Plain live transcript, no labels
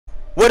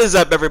What is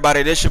up,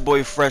 everybody? This your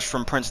boy Fresh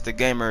from Prince the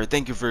Gamer.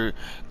 Thank you for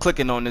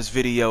clicking on this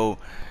video.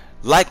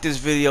 Like this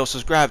video,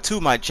 subscribe to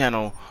my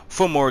channel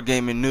for more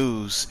gaming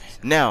news.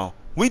 Now,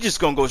 we just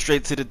gonna go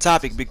straight to the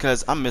topic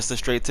because I'm Mr.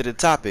 Straight to the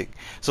Topic.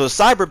 So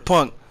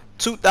Cyberpunk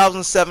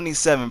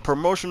 2077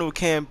 promotional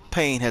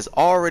campaign has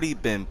already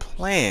been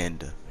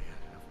planned,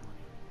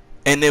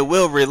 and it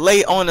will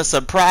relay on a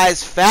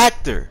surprise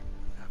factor.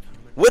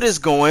 What is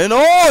going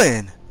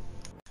on?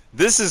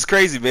 This is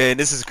crazy, man.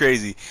 This is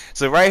crazy.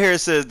 So right here it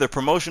says the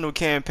promotional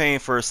campaign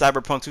for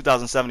Cyberpunk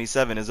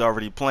 2077 is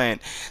already planned.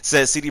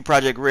 Says CD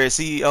Projekt Red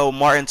CEO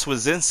Martin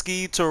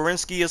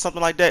Torinsky or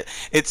something like that.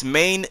 Its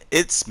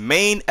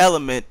main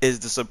element is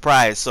the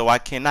surprise. So I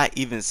cannot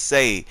even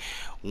say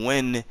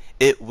when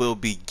it will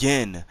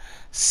begin,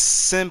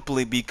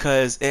 simply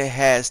because it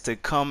has to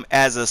come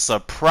as a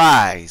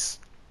surprise.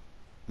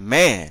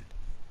 Man,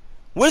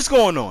 what's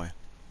going on?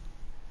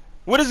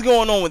 What is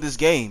going on with this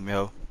game,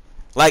 yo?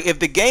 Like, if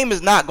the game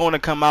is not going to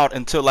come out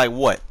until, like,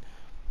 what?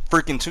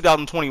 Freaking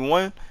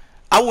 2021?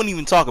 I wouldn't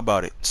even talk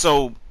about it.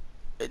 So,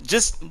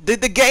 just, the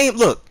game,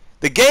 look,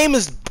 the game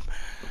is,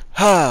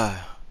 I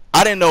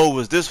didn't know it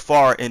was this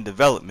far in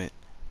development.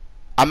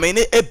 I mean,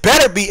 it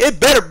better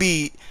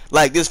be,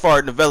 like, this far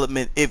in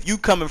development if you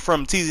coming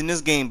from teasing this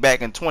game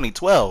back in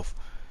 2012.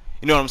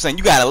 You know what I'm saying?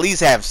 You gotta at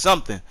least have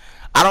something.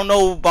 I don't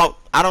know,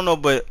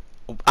 but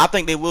I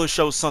think they will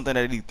show something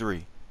at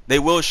E3. They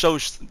will show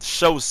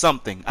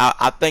something.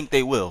 I think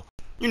they will.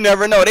 You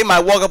never know. They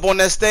might walk up on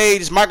that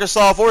stage,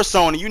 Microsoft or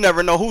Sony. You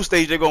never know whose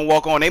stage they're going to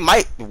walk on. They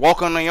might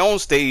walk on their own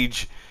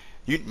stage.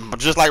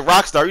 Just like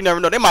Rockstar. You never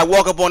know. They might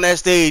walk up on that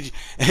stage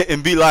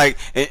and be like,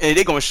 and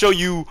they're going to show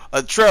you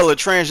a trailer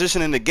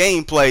transitioning the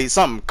gameplay.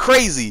 Something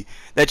crazy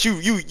that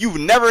you've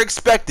never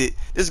expected.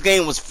 This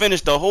game was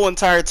finished the whole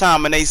entire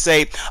time, and they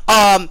say,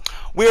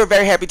 we are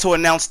very happy to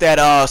announce that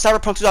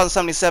Cyberpunk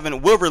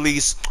 2077 will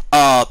release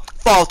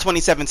fall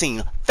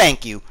 2017.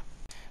 Thank you.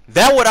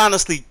 That would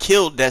honestly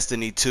kill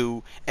Destiny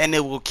 2, and it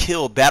will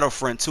kill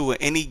Battlefront 2 or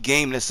any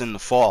game that's in the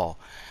fall.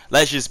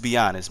 Let's just be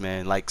honest,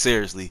 man. Like,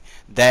 seriously,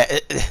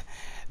 that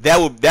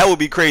would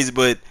be crazy.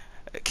 But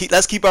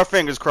let's keep our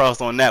fingers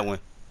crossed on that one.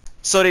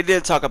 So they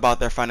did talk about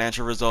their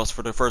financial results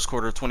for the first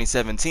quarter of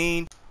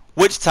 2017.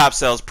 Which top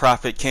sales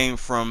profit came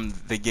from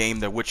the game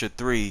The Witcher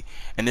 3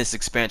 and its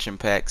expansion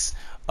packs.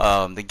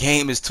 The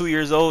game is 2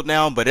 years old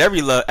now, but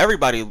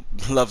everybody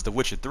loves The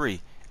Witcher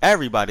 3.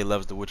 Everybody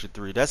loves The Witcher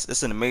 3.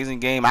 It's an amazing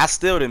game. I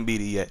still didn't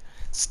beat it yet.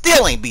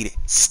 Still ain't beat it.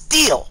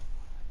 Still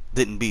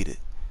didn't beat it.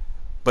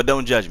 But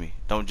don't judge me.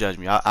 Don't judge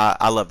me.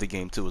 I love the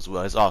game too as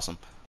well. It's awesome.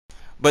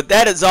 But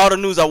that is all the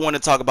news I want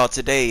to talk about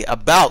today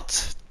about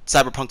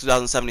Cyberpunk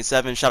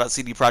 2077. Shout out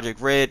CD Projekt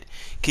Red.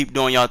 Keep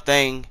doing y'all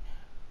thing.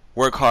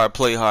 Work hard,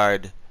 play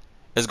hard.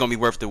 It's gonna be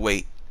worth the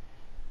wait.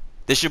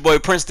 This your boy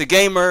Prince the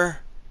Gamer,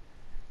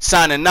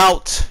 signing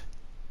out.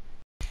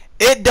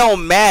 It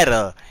don't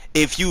matter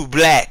if you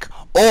black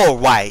or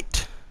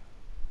white,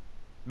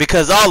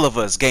 because all of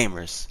us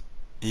gamers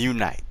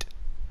unite.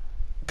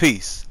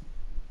 Peace.